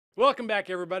Welcome back,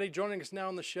 everybody. Joining us now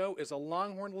on the show is a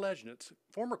Longhorn legend. It's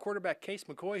former quarterback Case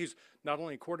McCoy, who's not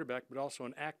only a quarterback but also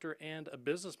an actor and a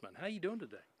businessman. How are you doing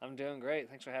today? I'm doing great.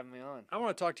 Thanks for having me on. I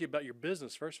want to talk to you about your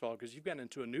business, first of all, because you've gotten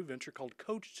into a new venture called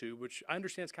CoachTube, which I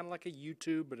understand is kind of like a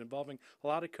YouTube, but involving a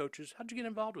lot of coaches. How'd you get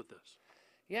involved with this?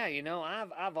 Yeah,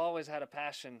 I've always had a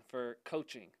passion for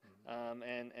coaching,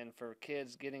 and for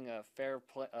kids getting a fair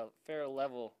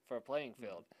level for a playing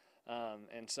field,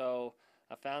 and so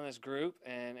I found this group,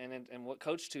 and what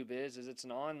CoachTube is it's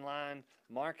an online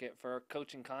market for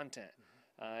coaching content.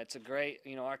 It's a great,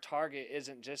 our target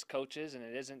isn't just coaches and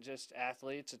it isn't just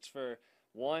athletes. It's for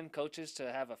one, coaches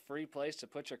to have a free place to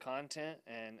put your content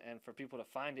and for people to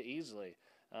find it easily.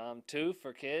 Two,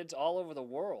 for kids all over the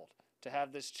world to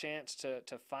have this chance to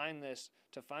find this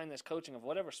coaching of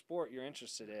whatever sport you're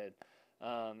interested in.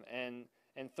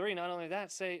 And three, not only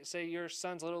that, say your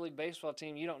son's little league baseball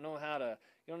team, you don't know how to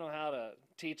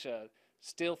teach a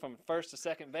steal from first to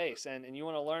second base, and you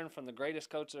want to learn from the greatest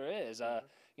coach there is.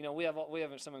 We have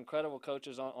some incredible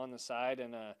coaches on the side,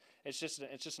 and it's just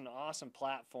an awesome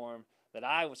platform that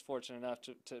I was fortunate enough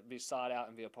to be sought out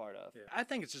and be a part of. Yeah. I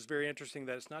think it's just very interesting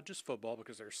that it's not just football,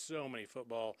 because there's so many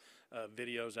football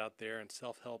videos out there and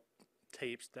self-help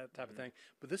tapes, that type of thing.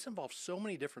 But this involves so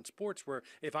many different sports where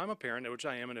if I'm a parent, which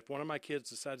I am, and if one of my kids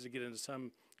decides to get into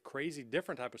some crazy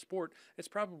different type of sport, it's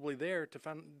probably there to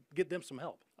get them some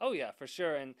help. Oh yeah, for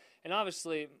sure. And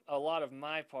obviously a lot of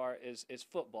my part is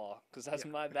football, because that's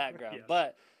my background. Yes.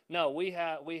 But no, we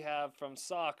have from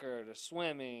soccer to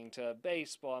swimming to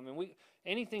baseball. I mean,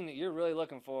 anything that you're really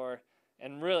looking for,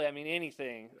 and really, I mean,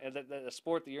 anything, the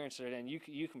sport that you're interested in,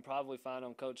 you can probably find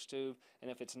on CoachTube.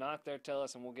 And if it's not there, tell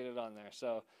us and we'll get it on there.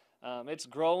 So it's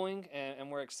growing,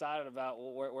 and we're excited about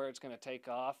where it's going to take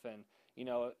off. And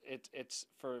it's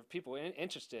for people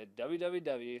interested,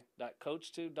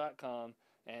 www.coachtube.com,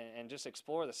 and just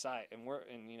explore the site. And we're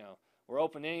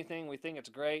open to anything. We think it's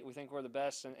great. We think we're the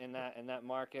best in that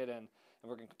market, and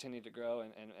we're going to continue to grow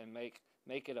and make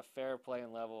it a fair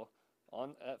playing level,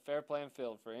 on a fair playing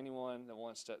field for anyone that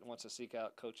wants to seek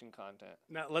out coaching content.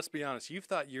 Now, let's be honest. You've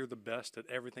thought you're the best at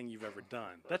everything you've ever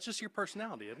done. That's just your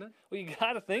personality, isn't it? Well, you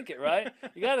got to think it, right?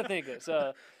 You got to think it.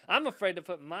 So I'm afraid to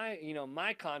put my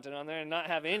content on there and not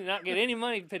get any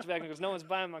money pitched back because no one's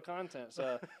buying my content.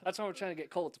 So that's why we're trying to get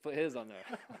Colt to put his on there.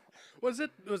 Was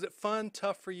it fun,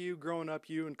 tough for you growing up,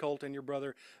 you and Colt and your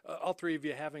brother, all three of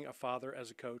you having a father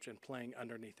as a coach and playing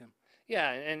underneath him?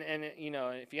 Yeah, and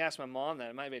if you ask my mom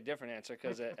that, it might be a different answer,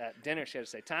 because at dinner she had to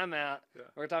say, "Time out. Yeah.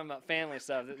 We're talking about family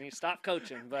stuff. You stop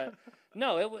coaching." But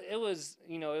no, it was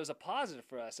a positive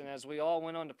for us, and as we all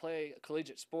went on to play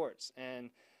collegiate sports, and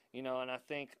I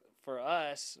think for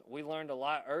us, we learned a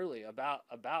lot early about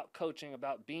coaching,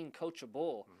 about being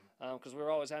coachable, because we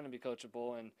were always having to be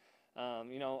coachable. And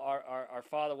our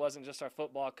father wasn't just our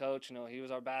football coach. He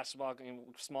was our basketball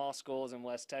in small schools in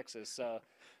West Texas. So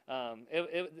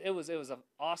it was an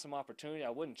awesome opportunity. I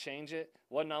wouldn't change it.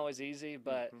 Wasn't always easy,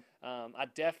 but I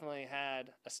definitely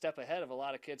had a step ahead of a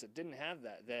lot of kids that didn't have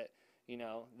that.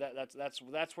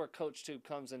 That's where CoachTube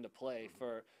comes into play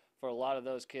for a lot of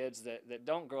those kids that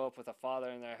don't grow up with a father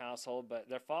in their household, but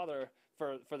their father,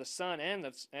 for the son and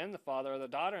the father, or the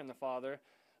daughter and the father,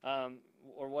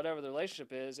 or whatever the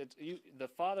relationship is, the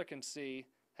father can see,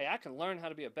 hey, I can learn how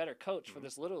to be a better coach for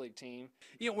this Little League team.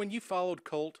 When you followed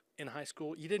Colt in high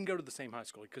school, you didn't go to the same high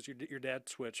school because your dad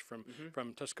switched from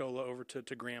Tuscola over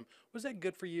to Graham. Was that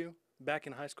good for you back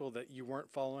in high school that you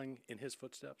weren't following in his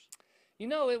footsteps?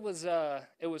 It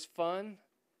was fun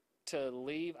to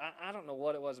leave. I don't know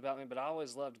what it was about me, but I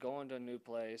always loved going to a new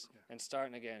place and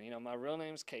starting again. My real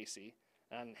name's Casey,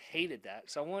 and I hated that,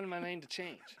 so I wanted my name to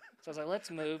change. So I was like, let's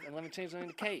move, and let me change my name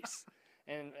to Case.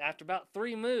 And after about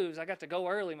 3 moves, I got to go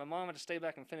early. My mom had to stay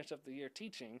back and finish up the year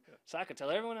teaching, so I could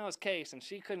tell everyone I was Case, and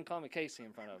she couldn't call me Casey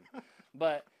in front of them.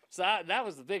 But so that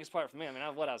was the biggest part for me. I mean, I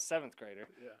was 7th grader.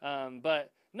 Yeah.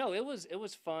 But no, it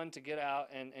was fun to get out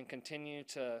and continue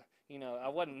to. I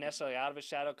wasn't necessarily out of his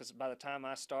shadow, because by the time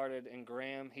I started in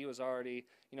Graham, he was already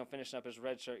finishing up his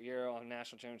redshirt year on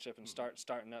national championship and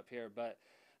starting up here. But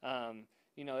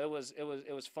it was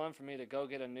fun for me to go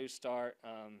get a new start.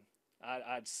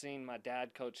 I'd seen my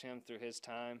dad coach him through his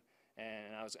time,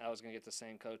 and I was going to get the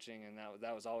same coaching, and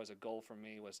that was always a goal for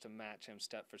me, was to match him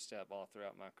step for step all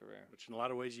throughout my career. Which in a lot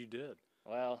of ways you did.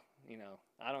 Well,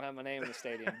 I don't have my name in the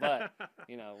stadium, but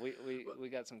we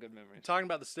got some good memories. Talking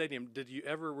about the stadium,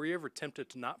 were you ever tempted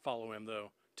to not follow him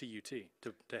though to UT,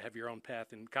 to have your own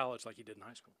path in college like you did in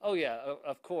high school? Oh yeah,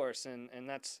 of course, and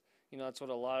that's that's what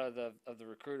a lot of the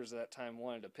recruiters at that time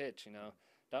wanted to pitch.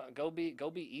 Go be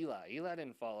Eli. Eli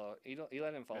didn't follow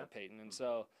Peyton, and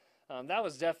so That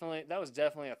was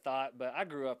definitely a thought. But I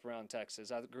grew up around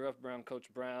Texas. I grew up around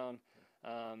Coach Brown,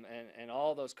 and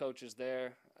all those coaches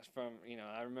there.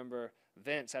 I remember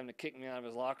Vince having to kick me out of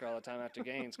his locker all the time after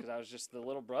games because I was just the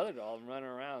little brother to all of them running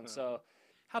around. So,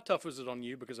 how tough was it on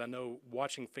you? Because I know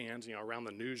watching fans, around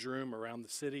the newsroom, around the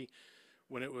city,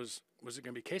 when it was it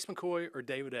going to be Case McCoy or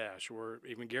David Ash or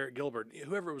even Garrett Gilbert,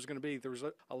 whoever it was going to be, there was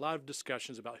a lot of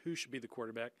discussions about who should be the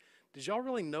quarterback. Did y'all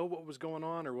really know what was going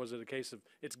on, or was it a case of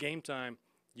it's game time,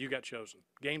 you got chosen,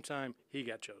 game time, he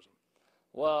got chosen?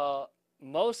 Well,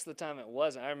 most of the time it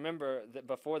wasn't. I remember that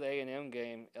before the A&M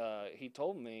game, he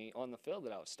told me on the field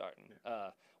that I was starting,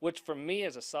 which for me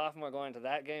as a sophomore going into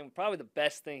that game, probably the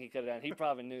best thing he could have done. He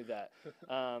probably knew that.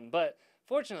 But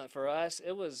fortunately for us,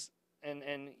 it was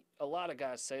and a lot of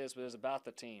guys say this, but it was about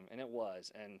the team, and it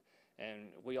was. And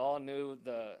we all knew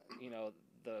the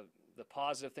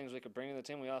positive things we could bring to the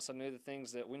team. We also knew the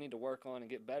things that we need to work on and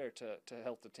get better to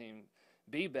help the team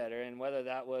be better. And whether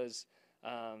that was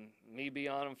me be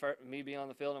on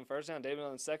the field on first down, David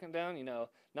on the second down,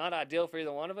 not ideal for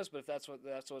either one of us, but if that's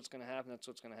what's going to happen, that's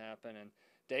what's going to happen. And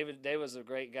David was a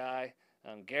great guy.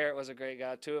 Garrett was a great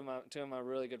guy. Two of my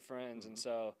really good friends, and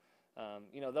so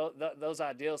those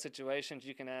ideal situations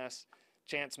you can ask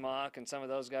Chance Mock and some of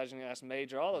those guys. You can ask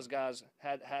Major. All those guys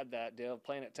had that deal.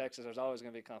 Playing at Texas, there's always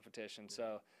going to be competition.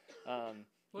 So.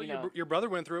 Your brother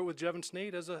went through it with Jevin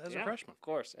Sneed as a freshman. Of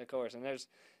course, and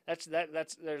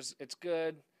it's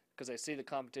good because they see the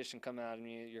competition come out in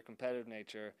you, your competitive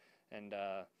nature, and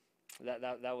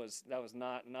that was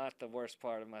not the worst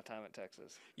part of my time at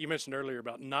Texas. You mentioned earlier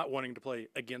about not wanting to play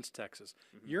against Texas.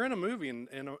 Mm-hmm. You're in a movie, and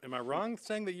am I wrong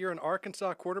saying that you're an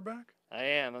Arkansas quarterback? I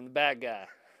am. I'm the bad guy.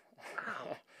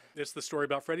 Wow. It's the story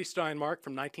about Freddie Steinmark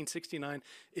from 1969.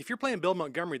 If you're playing Bill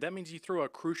Montgomery, that means you throw a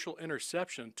crucial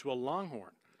interception to a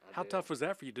Longhorn. How tough was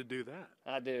that for you to do that?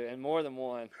 I do, and more than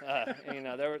one.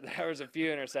 There was a few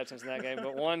interceptions in that game,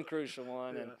 but one crucial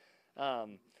one. Yeah.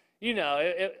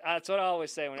 And that's what I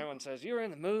always say when everyone says you were in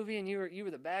the movie and you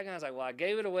were the bad guy. I was like, well, I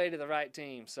gave it away to the right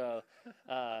team, so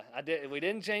I did. We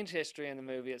didn't change history in the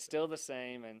movie; it's still the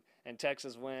same, and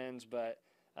Texas wins. But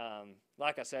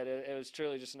like I said, it was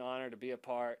truly just an honor to be a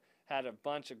part. Had a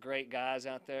bunch of great guys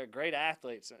out there, great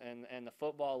athletes, and the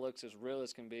football looks as real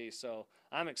as can be. So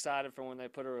I'm excited for when they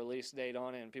put a release date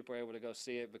on it and people are able to go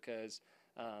see it because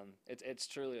it's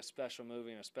truly a special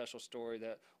movie and a special story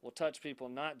that will touch people,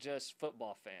 not just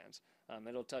football fans.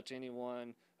 It'll touch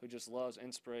anyone who just loves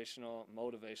inspirational,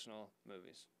 motivational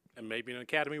movies. And maybe an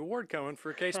Academy Award coming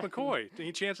for Case McCoy.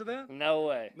 Any chance of that? No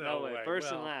way. No way. First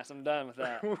and last. I'm done with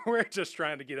that. We're just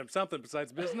trying to get him something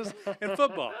besides business and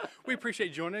football. We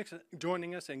appreciate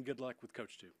joining us, and good luck with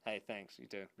CoachTube. Hey, thanks. You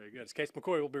too. Very good. It's Case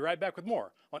McCoy. We'll be right back with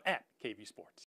more on @KV Sports.